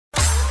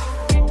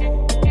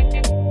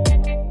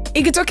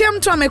Ikitokea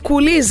mtu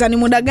amekuuliza ni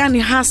muda gani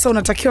hasa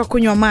unatakiwa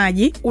kunywa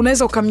maji,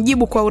 unaweza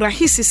ukamjibu kwa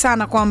urahisi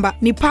sana kwamba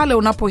ni pale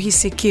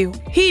unapohisi kiu.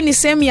 Hii ni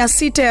sehemu ya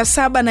 6, ya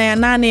 7 na ya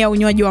 8 ya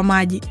unywaji wa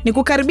maji.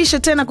 Nikukaribisha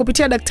tena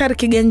kupitia Daktari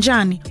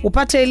Kiganjani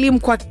upate elimu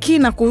kwa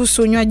kina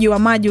kuhusu unywaji wa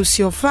maji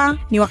usiofaa,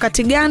 ni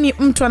wakati gani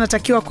mtu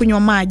anatakiwa kunywa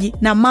maji,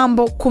 na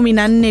mambo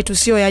 14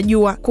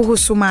 tusiyoyajua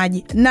kuhusu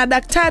maji. Na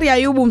Daktari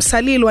Ayubu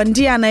Msalilwa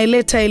ndiye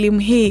anaeleta elimu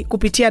hii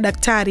kupitia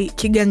Daktari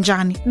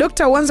Kiganjani.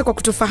 Dokta, uanze kwa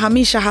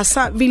kutufahamisha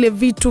hasa vile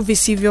vitu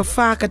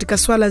visivyofaa katika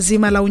swala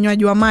zima la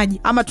unywaji wa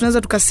maji, ama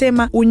tunaweza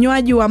tukasema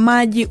unywaji wa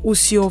maji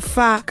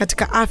usiofaa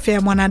katika afya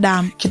ya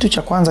mwanadamu. Kitu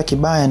cha kwanza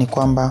kibaya ni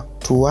kwamba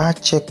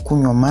tuache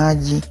kunywa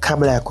maji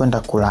kabla ya kwenda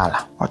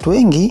kulala. Watu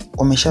wengi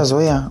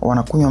wameshazoea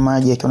wanakunywa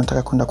maji akiwa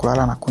wanataka kwenda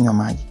kulala na kunywa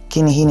maji.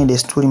 Lakini hii ni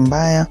desturi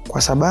mbaya,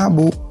 kwa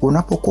sababu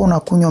unapokuwa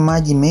unakunywa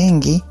maji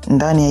mengi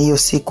ndani ya hiyo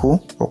siku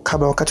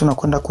kabla wakati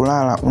unakwenda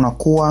kulala,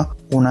 unakuwa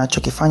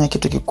unachokifanya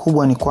kitu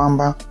kikubwa ni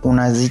kwamba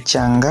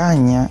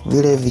unazichanganya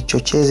vile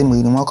vichochezi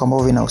mwilini mwako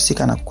ambavyo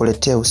vinahusika na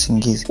kukuletea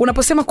usingizi.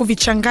 Unaposema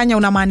kuvichanganya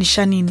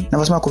unamaanisha nini?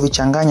 Naposema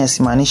kuvichanganya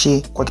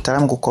simaanishi kwa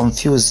kitaalamu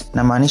kuconfuse,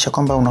 na maanisha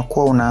kwamba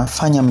unakuwa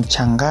unafanya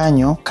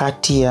mchanganyo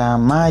kati ya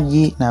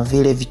maji na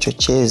vile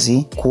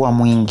vichochezi kuwa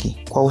mwingi.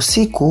 Kwa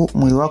usiku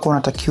mwili wako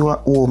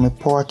unatakiwa uwe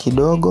umepoa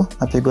kidogo,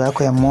 mapigo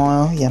yako ya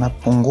moyo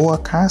yanapungua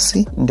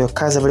kasi, ndio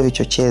kazi ya vile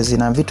vichochezi,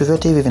 na vitu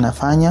vyote hivi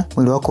vinafanya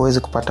mwili wako uweze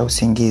kupata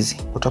usingizi.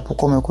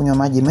 Utapokuwa umekunywa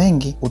maji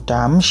mengi,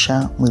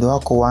 utaamsha mwili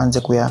wako uanze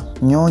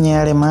kuyanyonya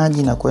yale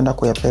maji na kwenda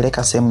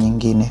kuyapeleka sehemu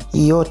nyingine.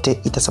 Hii yote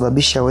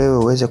itasababisha wewe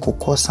uweze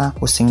kukosa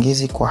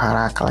usingizi kwa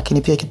haraka.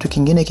 Lakini pia kitu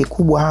kingine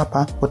kikubwa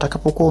hapa,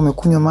 utakapokuwa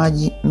umekunywa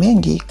maji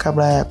mengi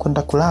kabla ya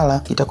kwenda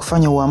kulala,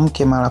 itakufanya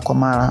uamke mara kwa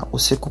mara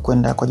usiku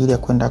kwenda kwa ajili ya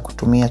kwenda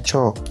kutumia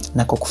choo,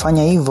 na kwa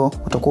kufanya hivyo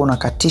utakuwa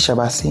unakatisha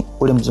basi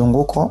ule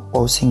mzunguko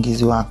wa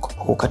usingizi wako.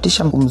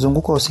 Kukatisha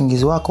mzunguko wa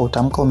usingizi wako,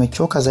 utaamka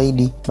umechoka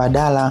zaidi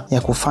badala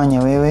ya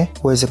kufanya wewe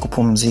uweze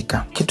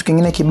kupumzika. Kitu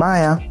kingine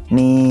kibaya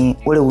ni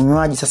ule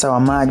unywaji sasa wa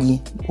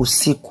maji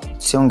usiku.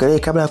 Siongelee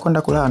kabla ya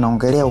kwenda kulala,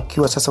 naongelea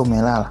ukiwa sasa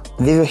umelala.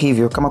 Vivyo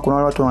hivyo, kama kuna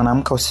wale watu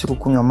wanaamka usiku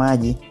kunywa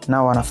maji,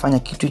 nao wanafanya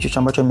kitu hicho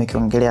ambacho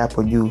nimekiongelea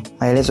hapo juu.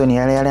 Maelezo ni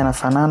yale yale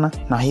yanafanana,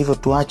 na hivyo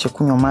tuache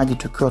kunywa maji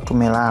tukiwa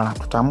tumelala.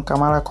 Tutaamka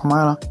mara kwa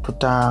mara,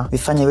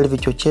 tutavifanya vile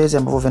vichochezi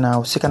ambavyo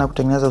vinahusika na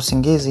kutengeneza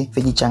usingizi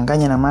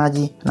vijichanganye na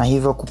maji, na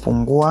hivyo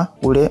kupungua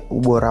ule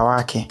ubora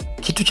wake.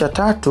 Kitu cha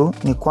 3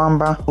 ni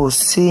kwamba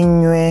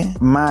usinywe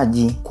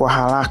maji kwa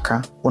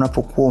haraka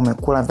unapokuwa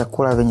umekula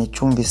vyakula vyenye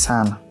chumvi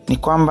sana. Ni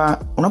kwamba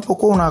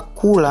unapokuwa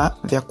unakula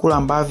vyakula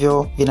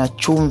ambavyo vina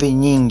chumvi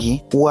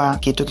nyingi, huwa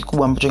kitu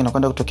kikubwa ambacho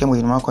kinakwenda kutokea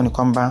mwilini wako ni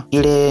kwamba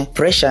ile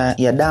pressure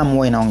ya damu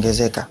huwa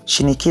inaongezeka,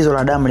 shinikizo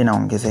la damu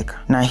linaongezeka.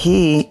 Na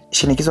hii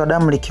shinikizo la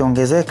damu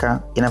likiongezeka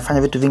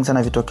inafanya vitu vingi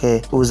sana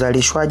vitokee.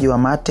 Uzalishwaji wa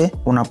mate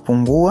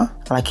unapungua,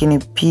 lakini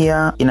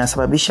pia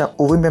inasababisha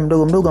uvimbe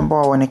mdogo mdogo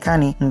ambao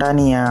hauonekani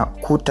ndani ya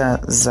kuta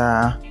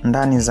za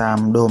ndani za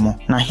mdomo.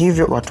 Na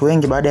hivyo watu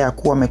wengi baada ya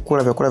kuwa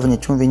wamekula vyakula vyenye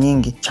chumvi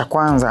nyingi, cha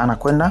kwanza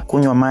anakwenda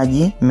kunywa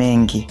maji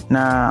mengi.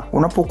 Na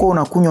unapokuwa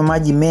unakunywa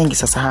maji mengi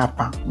sasa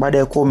hapa, baada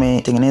ya kuwa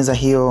umetengeneza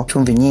hiyo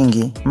chumvi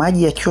nyingi,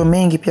 maji yakiwa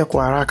mengi pia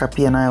kwa haraka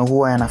pia nayo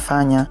huwa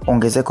yanafanya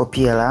ongezeko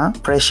pia la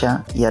pressure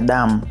ya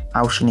damu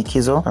au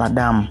shinikizo la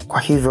damu. Kwa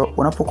hivyo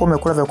unapokuwa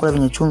umekula vyakula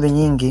vyenye chumvi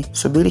nyingi,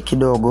 subiri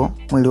kidogo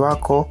mwili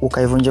wako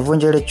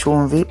ukaivunjevunje ile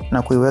chumvi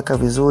na kuiweka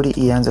vizuri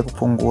ianze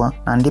kupungua,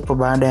 na ndipo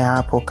baada ya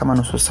hapo kama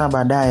nusu saa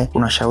baadaye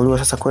unashauriwa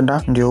sasa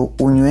kwenda ndio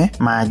unywe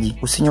maji.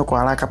 Usinywe kwa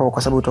haraka hapo,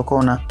 kwa sababu utakuwa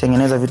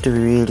unatengeneza vitu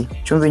viwili.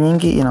 Chumvi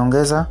nyingi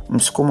inaongeza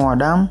msukumo wa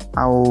damu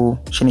au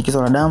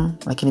shinikizo la damu,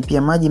 lakini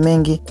pia maji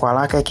mengi kwa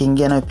haraka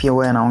yakiingia nayo pia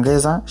huwa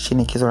yanaongeza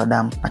shinikizo la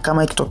damu. Na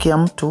kama ikitokea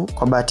mtu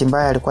kwa bahati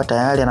mbaya alikuwa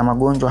tayari ana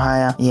magonjwa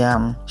haya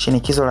ya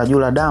shinikizo la juu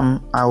la damu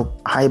au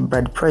high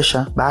blood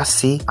pressure,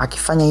 basi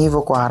akifanya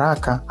hivyo kwa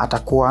haraka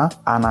atakuwa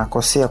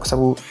anakosea, kwa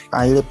sababu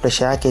ile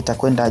pressure yake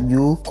itakwenda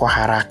juu kwa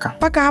haraka.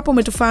 Mpaka hapo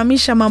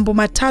umetufahamisha mambo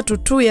 3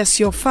 tu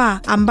yasiyofaa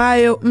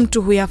ambayo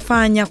mtu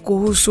huyafanya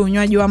kuhusu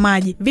unywaji wa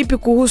maji. Vipi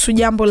kuhusu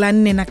jambo la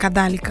 4 na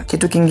kadhalika?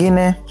 Kitu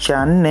kingine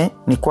cha 4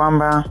 ni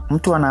kwamba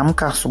mtu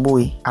anaamka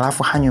asubuhi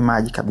alafu hanywi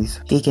maji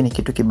kabisa. Hiki ni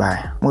kitu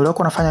kibaya. Mwili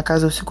wako unafanya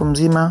kazi usiku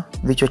mzima,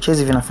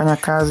 vichochezi vinafanya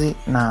kazi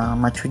na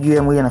machujio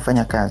ya mwili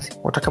yanafanya kazi.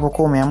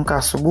 Utakapokuwa umeamka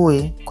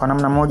asubuhi, kwa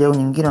namna moja au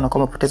nyingine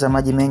unakuwa umepoteza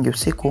maji mengi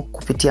usiku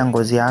kupitia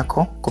ngozi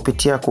yako,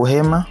 kupitia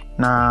kuhema,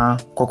 na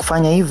kwa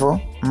kufanya hivyo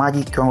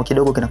maji kiwango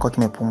kidogo kinakuwa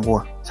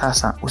kimepungua.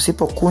 Sasa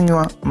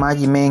usipokunywa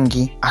maji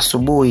mengi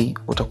asubuhi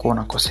utakuwa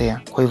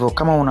unakosea. Kwa hivyo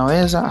kama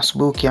unaweza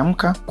asubuhi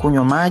ukiamka,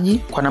 kunywa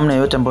maji kwa namna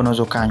yoyote ambayo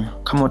unaweza kunywa.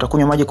 Kama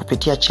utakunywa maji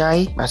kupitia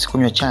chai, basi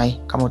kunywa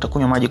chai. Kama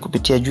utakunywa maji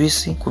kupitia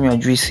juisi, kunywa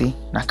juisi.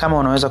 Na kama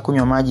unaweza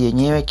kunywa maji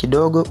yenyewe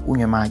kidogo,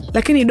 unywe maji.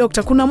 Lakini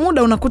dokta, kuna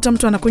muda unakuta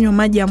mtu anakunywa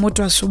maji ya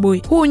moto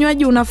asubuhi. Huu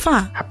unywaji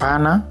unafaa?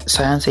 Hapana,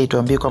 sayansi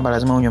haituambii kwamba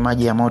lazima unywe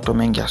maji ya moto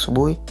mengi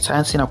asubuhi.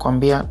 Sayansi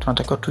inakwambia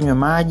tunatakiwa tunywe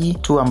maji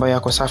tu ambayo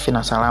yako safi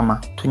na salama.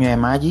 Tunywe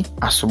maji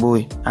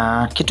asubuhi.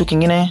 Kitu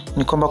kingine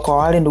ni kwamba kwa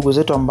wale ndugu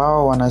zetu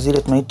ambao wana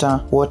zile tunaita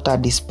water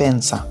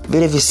dispenser,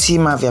 vile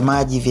visima vya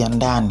maji vya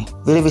ndani,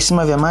 vile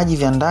visima vya maji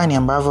vya ndani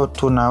ambavyo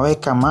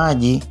tunaweka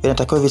maji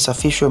vinatakiwa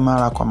visafishwe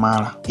mara kwa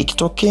mara.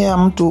 Ikitokea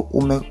mtu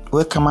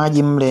umeweka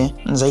maji mle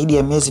zaidi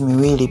ya miezi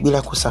 2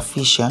 bila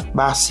kusafisha,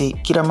 basi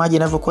kila maji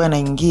yanavyokuwa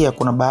yanaingia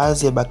kuna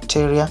baadhi ya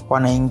bakteria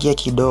wanaingia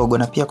kidogo,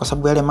 na pia kwa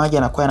sababu yale maji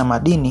yanakuwa na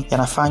madini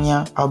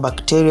yanafanya au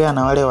bakteria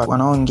na wale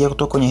wanaoingia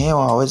kutoka kwenye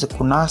hewa waweze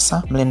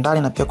kunasa mle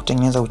ndani na pia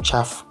kutengeneza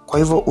uchafu. Kwa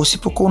hivyo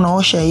usipokuwa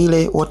unaosha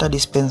ile water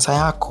dispenser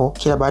yako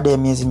kila baada ya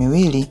miezi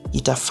 2,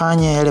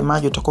 itafanya yale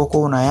maji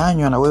utakayokuwa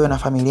unayanywa na wewe na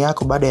familia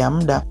yako baada ya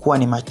muda kuwa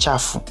ni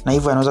machafu, na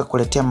hivyo yanaweza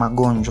kukuletea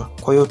magonjwa.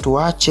 Kwa hiyo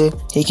tuache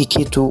hiki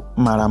kitu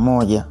mara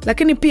moja.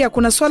 Lakini pia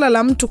kuna swala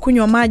la mtu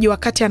kunywa maji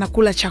wakati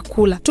anakula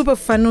chakula. Tupe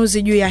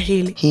ufafanuzi juu ya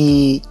hili.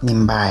 Hii ni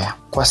mbaya,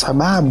 kwa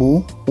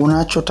sababu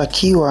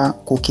unachotakiwa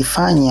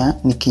kukifanya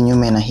ni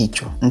kinyume na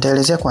hicho.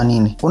 Nitaelezea kwa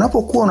nini.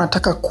 Unapokuwa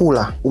unataka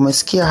kula,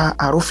 umesikia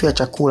harufu ya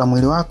chakula,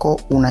 mwili wako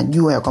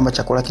unajua ya kwamba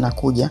chakula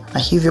kinakuja, na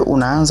hivyo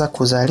unaanza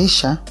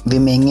kuzalisha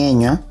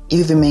vimeng'enya.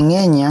 Hivi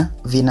vimeng'enya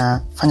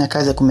vinafanya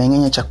kazi ya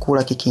kumeng'enya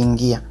chakula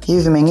kikiingia.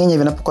 Hivi vimeng'enya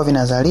vinapokuwa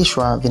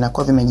vinazalishwa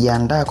vinakuwa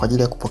vimejiandaa kwa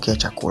ajili ya kupokea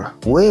chakula.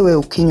 Wewe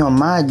ukinywa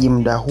maji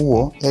muda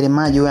huo, yale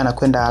maji huwa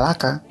yanakwenda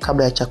haraka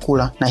kabla ya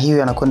chakula, na hiyo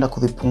yanakwenda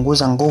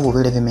kuvipunguza nguvu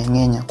vile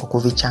vimeng'enya kwa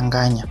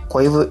kuvichanganya.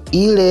 Kwa hivyo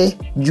ile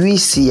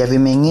juisi ya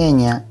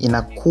vimeng'enya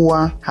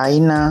inakuwa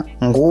haina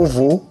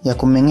nguvu ya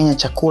kumeng'enya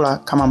chakula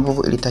kama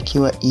ambavyo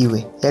ilitakiwa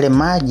iwe. Yale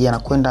maji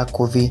yanakwenda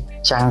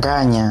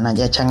kuvichanganya na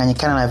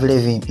yachanganyikana na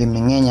vile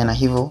vimeng'enya, na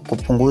hivyo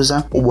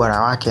kupunguza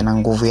ubora wake na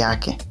nguvu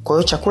yake. Kwa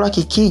hiyo chakula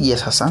kikija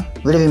sasa,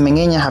 vile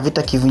vimeng'enya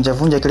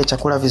havitakivunja kile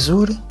chakula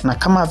vizuri, na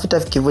kama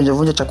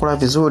havitakivunja chakula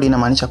vizuri,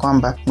 inamaanisha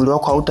kwamba mwili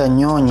wako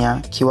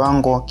hautanyonya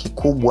kiwango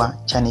kikubwa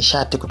cha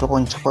nishati kutoka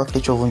kwenye chakula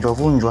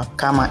kilichovunjwa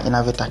kama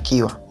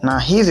inavyotakiwa. Na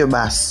hivyo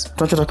basi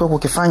tunachotakiwa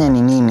kukifanya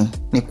ni nini?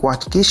 Ni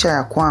kuhakikisha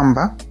ya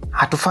kwamba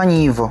hatufanyi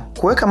hivyo.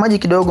 Kuweka maji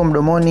kidogo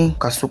mdomoni,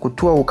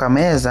 ukasukutua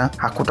ukameza,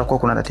 hakutakuwa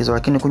kuna tatizo,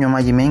 lakini kunywa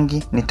maji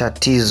mengi ni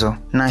tatizo.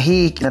 Na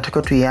hii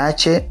inatakiwa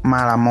tuiache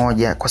mara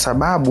moja, kwa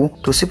sababu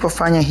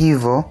tusipofanya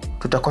hivyo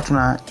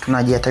tutakuwa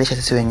tunajihatarisha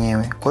sisi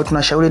wenyewe. Kwa hiyo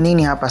tunashauri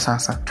nini hapa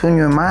sasa?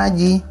 Tunywe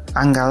maji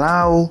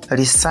angalau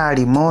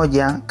lisali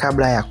 1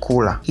 kabla ya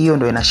kula. Hiyo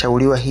ndio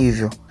inashauriwa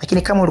hivyo.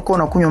 Lakini kama ulikuwa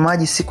unakunywa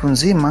maji siku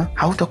nzima,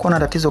 hautakuwa na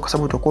tatizo, kwa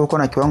sababu utakuwa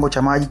na kiwango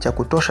cha maji cha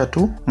kutosha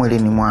tu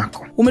mwilini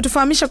mwako.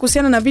 Umetufahamisha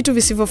kuhusiana na vitu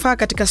visivyofaa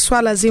katika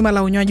swala zima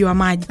la unywaji wa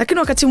maji. Lakini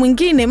wakati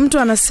mwingine mtu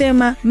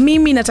anasema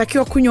mimi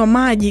natakiwa kunywa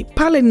maji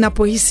pale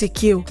ninapohisi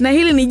kiu. Na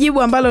hili ni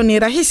jibu ambalo ni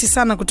rahisi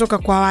sana kutoka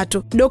kwa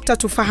watu. Dokta,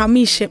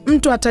 tufahamishe,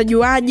 mtu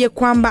atajuaje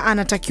kwamba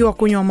anatakiwa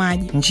kunywa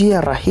maji?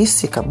 Njia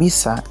rahisi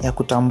kabisa ya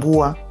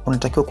kutambua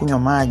unatakiwa kunywa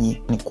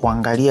maji ni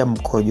kuangalia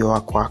mkojo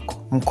wako.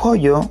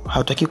 Mkojo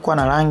hautaki kuwa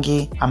na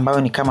rangi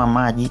ambayo ni kama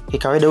maji.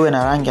 Kawaida uwe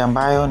na rangi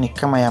ambayo ni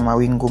kama ya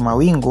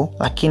mawingu,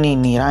 lakini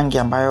ni rangi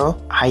ambayo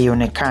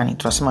haionekani.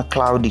 Tunasema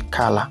cloudy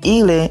color.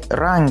 Ile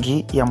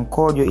rangi ya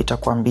mkojo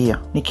itakwambia.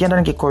 Nikienda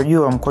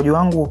nikikojoa, mkojo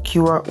wangu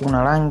ukiwa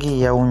una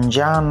rangi ya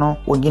unjano,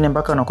 wengine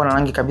mpaka unakuwa na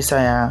rangi kabisa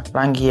ya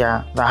rangi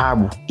ya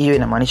dhahabu, hiyo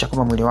inamaanisha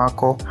kwamba mwili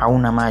wako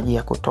hauna maji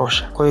ya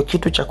kutosha. Kwa hiyo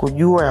kitu cha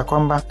kujua ya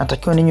kwamba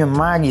natakiwa ninywe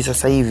maji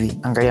sasa hivi,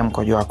 angalia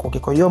mkojo wako.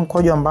 Ukikojoa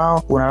mkojo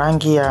ambao una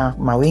rangi ya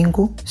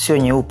mawingu, sio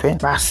nyeupe,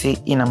 basi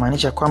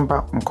inamaanisha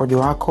kwamba mkojo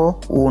wako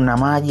una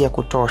maji ya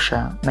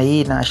kutosha, na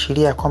hii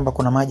inaashiria kwamba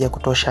kuna maji ya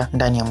kutosha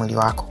ndani ya mwili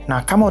wako.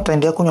 Na kama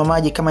utaendelea kunywa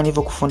maji kama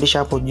nilivyokufundisha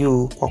hapo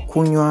juu, kwa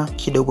kunywa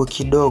kidogo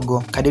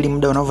kidogo kadiri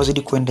muda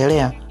unavyozidi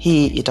kuendelea,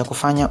 hii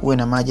itakufanya uwe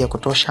na maji ya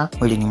kutosha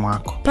mwilini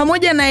mwako.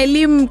 Pamoja na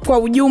elimu kwa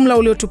ujumla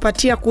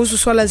uliotupatia kuhusu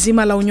swala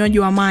zima la unywaji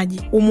wa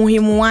maji,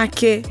 umuhimu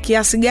wake,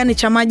 kiasi gani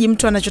cha maji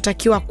mtu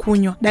anachotakiwa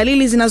kunywa,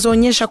 dalili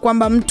zinazoonyesha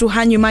kwamba mtu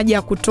hanywi maji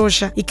ya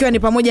kutosha, ikiwa ni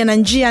pamoja na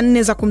njia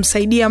 4 za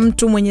kumsaidia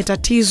mtu mwenye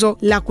tatizo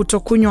la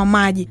kutokunywa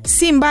maji,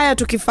 si mbaya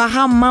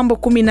tukifahamu mambo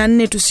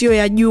 14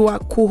 tusiyoyajua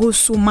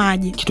kuhusu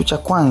maji. Kitu cha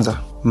kwanza,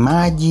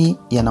 maji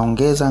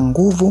yanaongeza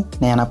nguvu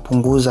na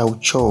yanapunguza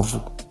uchovu,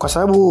 kwa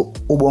sababu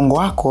ubongo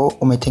wako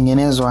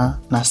umetengenezwa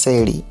na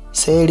seli.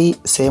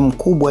 Sehemu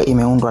kubwa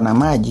imeundwa na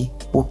maji.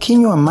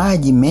 Ukinywa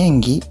maji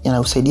mengi,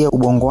 yanasaidia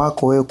ubongo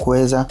wako wewe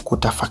kuweza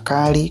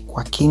kutafakari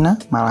kwa kina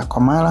mara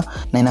kwa mara,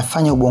 na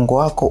inafanya ubongo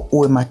wako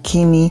uwe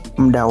makini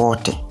muda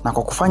wote. Na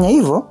kwa kufanya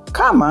hivyo,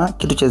 kama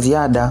kitu cha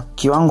ziada,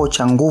 kiwango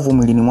cha nguvu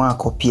mwilini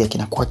mwako pia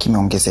kinakuwa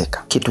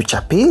kimeongezeka. Kitu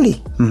cha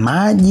pili,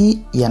 maji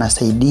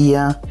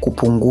yanasaidia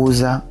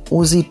kupunguza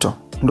uzito.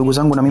 Ndugu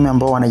zangu na mimi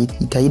ambao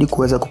wanajitahidi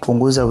kuweza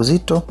kupunguza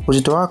uzito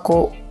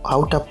wako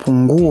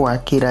hautapungua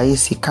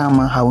kirahisi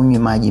kama haunywi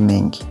maji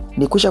mengi.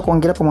 Nikusha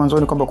kuongelea hapo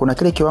mwanzoni kwamba kuna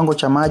kile kiwango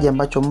cha maji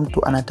ambacho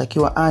mtu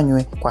anatakiwa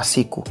anywe kwa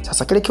siku.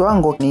 Sasa kile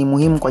kiwango ni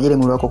muhimu kwa ajili ya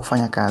mwili wako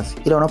kufanya kazi.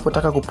 Ila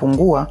unapotaka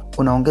kupungua,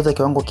 unaongeza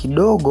kiwango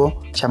kidogo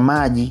cha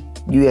maji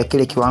juu ya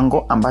kile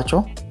kiwango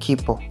ambacho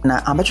kipo.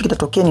 Na ambacho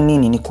kitatokea ni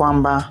nini? Ni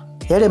kwamba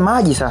yale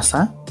maji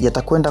sasa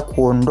yatakwenda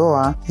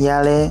kuondoa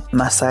yale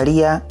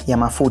masalia ya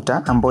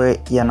mafuta ambayo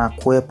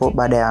yanakuwepo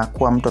baada ya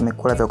kuwa mtu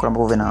amekula vyakula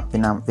ambavyo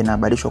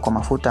vinabadilishwa kwa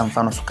mafuta,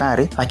 mfano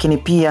sukari. Lakini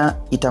pia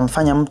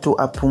itamfanya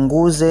mtu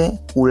apunguze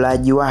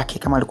ulaji wake.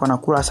 Kama alikuwa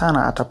anakula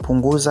sana,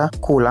 atapunguza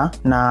kula,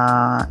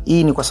 na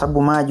hii ni kwa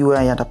sababu maji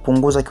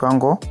yatapunguza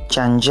kiwango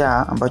cha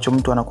njaa ambacho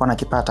mtu anakuwa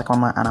anakipata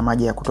kama ana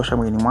maji ya kutosha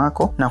mwilini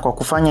mwako, na kwa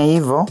kufanya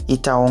hivyo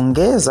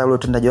itaongeza ule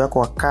utendaji wako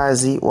wa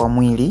kazi wa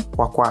mwili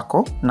wa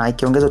kwako, na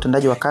ikiongeza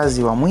utendaji wa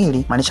kazi wa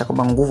mwili maanisha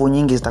kwamba nguvu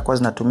nyingi zitakuwa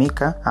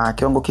zinatumika,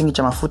 kiwango kingi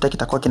cha mafuta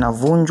kitakuwa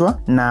kinavunjwa,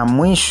 na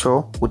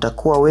mwisho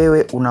utakuwa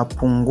wewe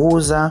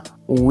unapunguza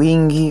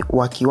wingi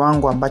wa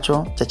kiwango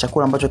ambacho cha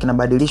chakula ambacho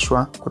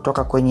kinabadilishwa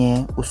kutoka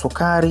kwenye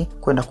usukari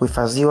kwenda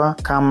kuhifadhiwa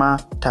kama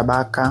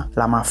tabaka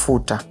la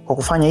mafuta. Kwa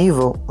kufanya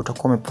hivyo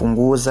utakuwa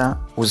umepunguza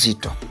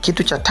uzito.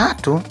 Kitu cha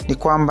tatu ni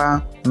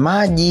kwamba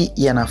maji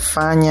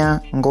yanafanya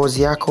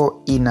ngozi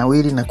yako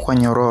inawili na kuwa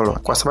nyororo,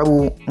 kwa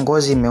sababu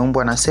ngozi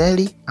imeumbwa na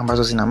seli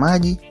ambazo zina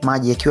maji.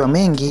 Maji yakiwa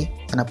mengi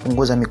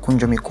yanapunguza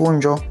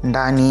mikunjo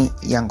ndani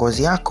ya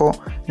ngozi yako,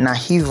 na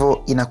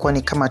hivyo inakuwa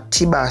ni kama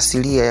tiba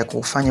asilia ya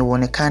kufanya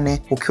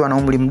uonekane ukiwa na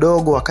umri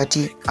mdogo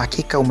wakati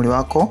hakika umri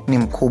wako ni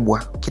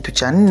mkubwa. Kitu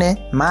cha 4,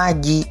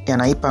 maji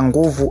yanaipa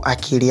nguvu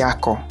akili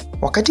yako.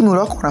 Wakati mwili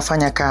wako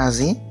unafanya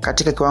kazi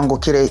katika kiwango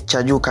kile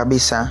cha juu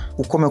kabisa,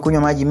 ukiwa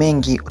umekunywa maji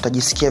mengi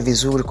utajisikia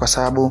vizuri, kwa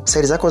sababu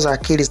seli zako za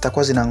akili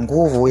zitakuwa zina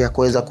nguvu ya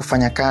kuweza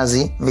kufanya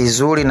kazi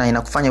vizuri, na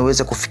inakufanya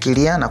uweze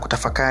kufikiria na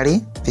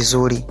kutafakari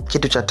vizuri.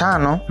 Kitu cha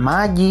 5,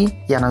 maji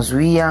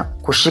yanazuia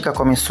kushika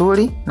kwa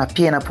misuli na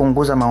pia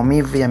yanapunguza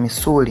maumivu ya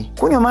misuli.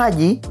 Kunywa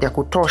maji ya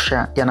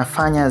kutosha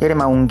yanafanya yale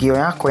maungio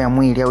yako ya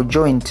mwili au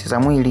joint za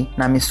mwili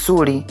na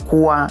misuli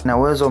kuwa na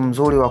uwezo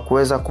mzuri wa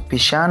kuweza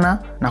kupishana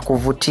na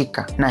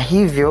kuvutika, na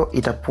hivyo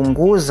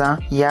itapunguza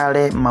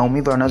yale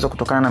maumivu yanaweza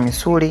kutokana na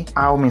misuli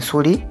au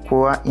misuli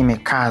kuwa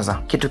imekaza.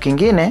 Kitu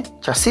kingine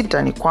cha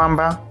 6 ni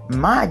kwamba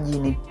maji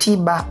ni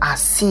tiba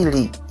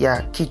asili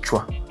ya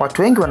kichwa.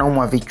 Watu wengi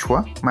wanaumwa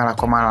vichwa mara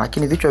kwa mara,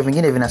 lakini vichwa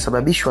vingine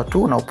vinasababishwa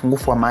tu na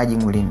upungufu wa maji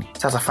mwilini.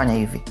 Sasa fanya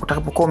hivi: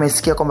 utakapokuwa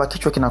umesikia kwamba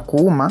kichwa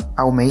kinakuuma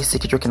au umehisi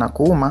kichwa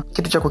kinakuuma,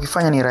 kitu cha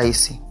kukifanya ni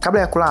rahisi.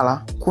 Kabla ya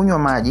kulala, kunywa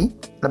maji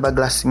labda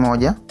glasi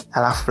 1,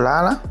 alafu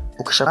lala.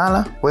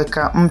 Ukishalala,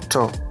 weka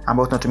mto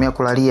ambao tunatumia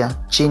kulalia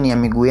chini ya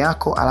miguu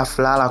yako,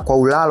 alafu lala kwa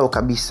ulalo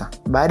kabisa.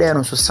 Baada ya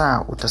nusu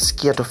saa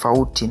utasikia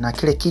tofauti na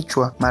kile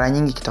kichwa mara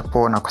nyingi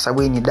kitapona, kwa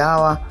sababu hii ni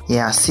dawa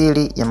ya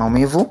asili ya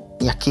maumivu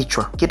ya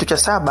kichwa. Kitu cha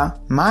 7,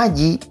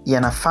 maji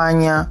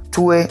yanafanya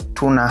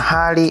tuna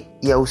hali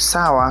ya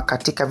usawa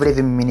katika vile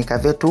vimiminika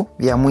vyetu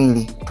vya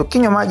mwili.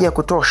 Tukinywa maji ya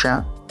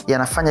kutosha,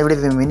 yanafanya vile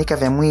vimiminika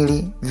vya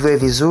mwili viwe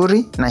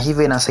vizuri, na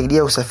hivyo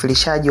inasaidia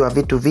usafirishaji wa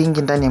vitu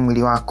vingi ndani ya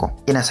mwili wako.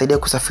 Inasaidia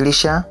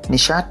kusafirisha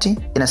nishati,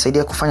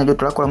 inasaidia kufanya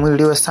joto lako la mwili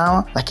liwe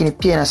sawa, lakini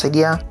pia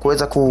inasaidia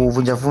kuweza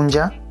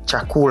kuvunja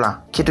chakula.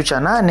 Kitu cha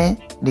 8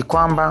 ni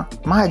kwamba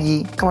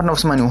maji, kama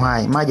tunavyosema, ni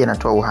uhai. Maji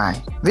yanatoa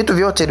uhai. Vitu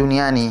vyote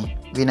duniani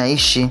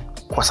vinaishi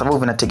kwa sababu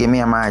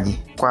vinategemea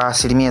maji kwa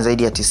asilimia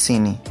zaidi ya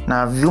 90,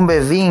 na viumbe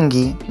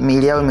vingi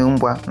miili yao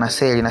imeumbwa na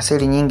seli, na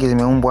seli nyingi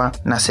zimeumbwa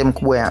na sehemu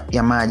kubwa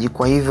ya maji.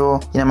 Kwa hivyo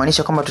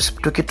inamaanisha kwamba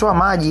tukitoa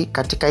maji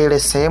katika ile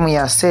sehemu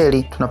ya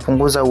seli,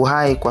 tunapunguza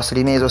uhai kwa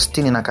asilimia hizo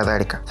 60 na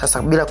kadhalika.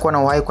 Sasa bila kuwa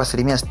na uhai kwa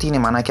asilimia 60,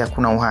 maana yake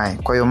hakuna uhai.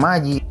 Kwa hiyo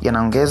maji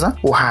yanaongeza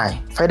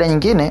uhai. Faida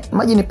nyingine,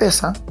 maji ni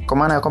pesa, kwa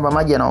maana ya kwamba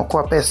maji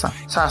yanaokoa pesa.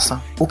 Sasa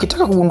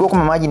ukitaka kugundua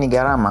kwamba maji ni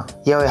gharama,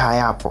 yawe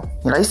hayapo,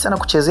 ni rahisi sana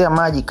kuchezea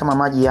maji kama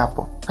maji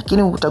yapo,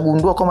 lakini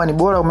utagundua kwamba ni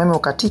bora umeme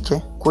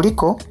ukatike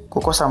kuliko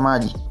kukosa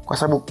maji, kwa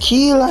sababu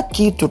kila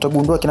kitu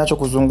utagundua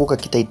kinachokuzunguka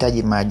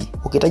kitahitaji maji.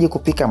 Ukihitaji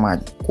kupika,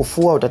 maji;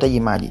 kufua, utahitaji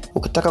maji;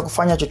 ukitaka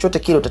kufanya chochote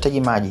kile,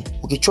 utahitaji maji;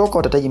 ukichoka,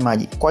 utahitaji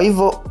maji. Kwa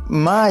hivyo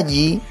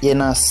maji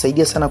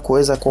yanasaidia sana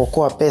kuweza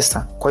kuokoa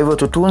pesa. Kwa hivyo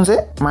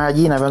tutunze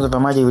maji na vyanzo vya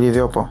maji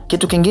vilivyopo.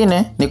 Kitu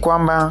kingine ni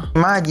kwamba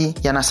maji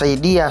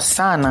yanasaidia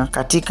sana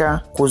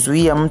katika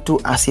kuzuia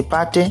mtu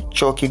asipate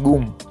choo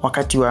kigumu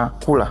wakati wa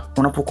kula.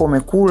 Unapokuwa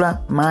umekula,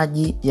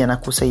 maji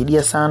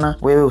yanakusaidia sana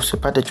wewe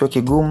usipate choo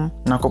kigumu,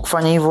 na kwa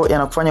kufanya hivyo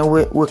yanakufanya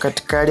uwe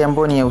katika hali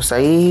ambayo ni ya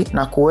usahihi,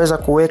 na kuweza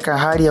kuweka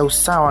hali ya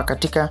usawa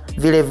katika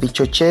vile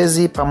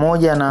vichochezi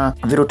pamoja na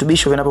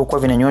virutubisho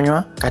vinapokuwa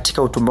vinanyonywa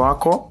katika utumbo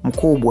wako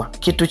mkubwa.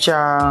 Kitu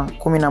cha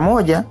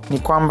 11 ni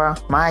kwamba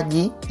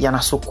maji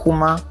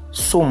yanasukuma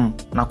sumu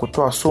na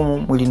kutoa sumu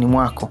mwilini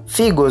mwako.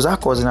 Figo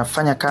zako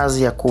zinafanya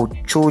kazi ya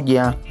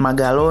kuchuja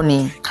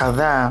magaloni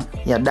kadhaa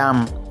ya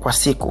damu kwa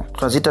siku.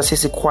 Tunaziita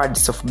sisi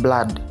quarts of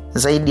blood,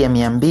 zaidi ya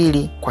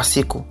 200 kwa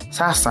siku.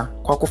 Sasa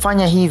kwa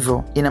kufanya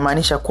hivyo,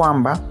 inamaanisha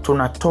kwamba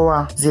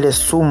tunatoa zile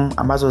sumu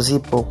ambazo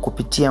zipo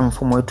kupitia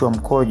mfumo wetu wa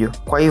mkojo.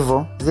 Kwa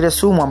hivyo zile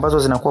sumu ambazo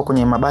zinakuwa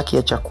kwenye mabaki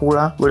ya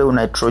chakula,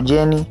 ule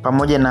nitrojeni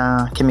pamoja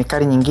na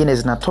kemikali nyingine,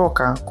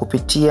 zinatoka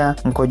kupitia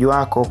mkojo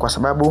wako, kwa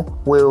sababu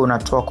wewe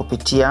unatoa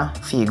kupitia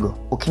figo.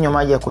 Ukinywa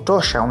maji ya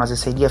kutosha,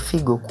 unazisaidia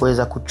figo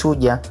kuweza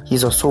kuchuja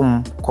hizo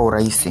sumu kwa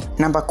urahisi.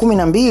 Namba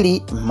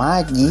 12,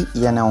 maji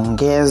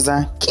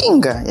yanaongeza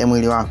kinga ya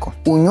mwili wako.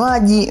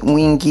 Unywaji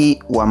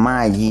mwingi wa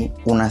maji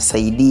unasaidia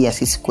inatusaidia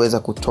sisi kuweza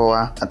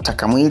kutoa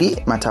taka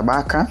mwili,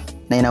 matabaka,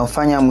 na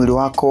inaufanya mwili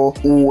wako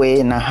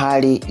uwe na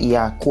hali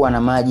ya kuwa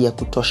na maji ya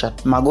kutosha.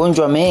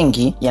 Magonjwa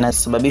mengi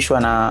yanasababishwa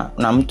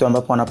na mtu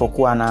ambapo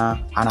anapokuwa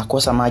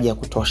anakosa maji ya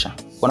kutosha.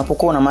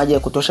 Unapokuwa na maji ya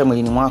kutosha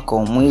mwilini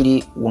mwako,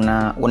 mwili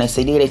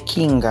unaisaidia ile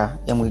kinga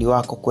ya mwili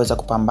wako kuweza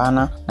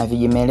kupambana na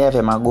vijimelea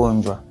vya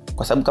magonjwa.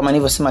 Kwa sababu kama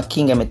nilivyosema,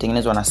 kinga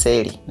imetengenezwa na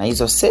seli, na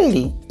hizo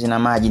seli zina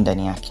maji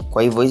ndani yake.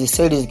 Kwa hivyo hizi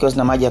seli zikiwa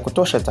zina maji ya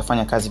kutosha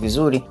zitafanya kazi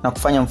vizuri na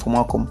kufanya mfumo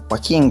wako wa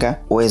kinga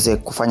uweze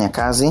kufanya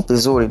kazi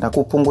vizuri na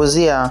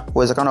kupunguzia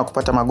uwezekano wa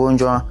kupata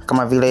magonjwa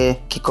kama vile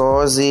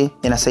kikohozi.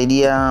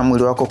 Inasaidia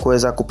mwili wako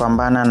kuweza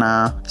kupambana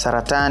na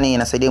saratani,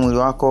 inasaidia mwili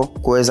wako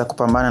kuweza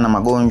kupambana na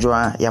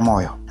magonjwa ya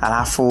moyo.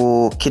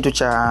 Alafu kitu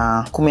cha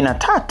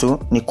 13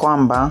 ni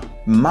kwamba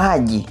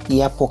maji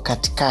yapo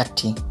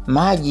katikati.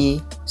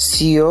 Maji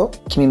sio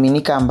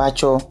kimiminika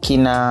ambacho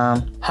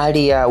kina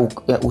hali ya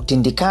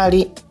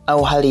utindikali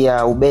au hali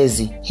ya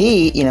ubezi.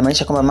 Hii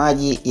inamaanisha kwamba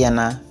maji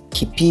yana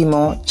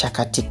kipimo cha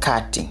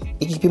katikati.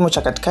 Hiki kipimo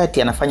cha katikati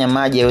yanafanya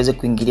maji yaweze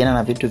kuingiliana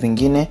na vitu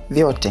vingine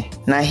vyote.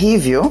 Na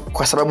hivyo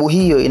kwa sababu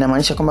hiyo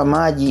inamaanisha kwamba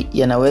maji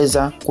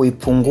yanaweza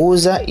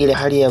kuipunguza ile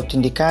hali ya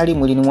utindikali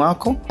mwilini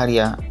mwako, hali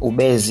ya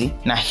ubezi.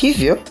 Na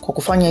hivyo kwa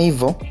kufanya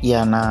hivyo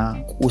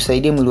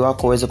usaidia mwili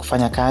wako uweze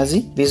kufanya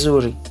kazi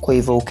vizuri. Kwa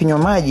hivyo ukinywa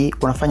maji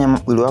unafanya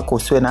mwili wako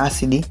usiwe na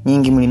asidi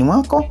nyingi mwilini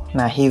mwako,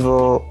 na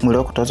hivyo mwili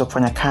wako utaweza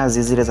kufanya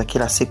kazi zile za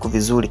kila siku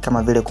vizuri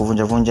kama vile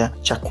kuvunja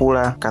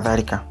chakula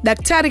kadhalika.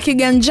 Daktari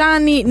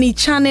Kiganjani ni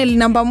channel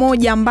namba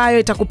 1 ambayo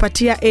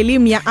itakupatia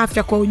elimu ya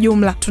afya kwa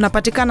ujumla.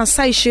 Tunapatikana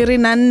saa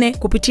 24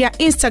 kupitia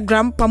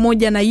Instagram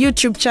pamoja na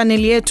YouTube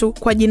channel yetu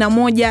kwa jina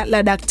moja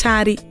la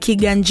Daktari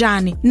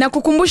Kiganjani. Na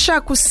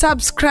kukumbusha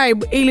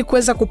kusubscribe ili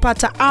kuweza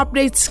kupata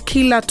updates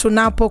kila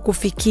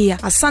tunapokufikia.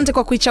 Asante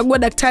kwa kuichagua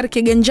Daktari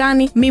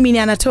Kiganjani. Mimi ni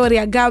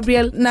Anatolia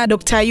Gabriel na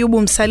Dr.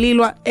 Ayubu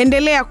Msalilwa.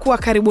 Endelea kuwa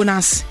karibu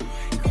nasi.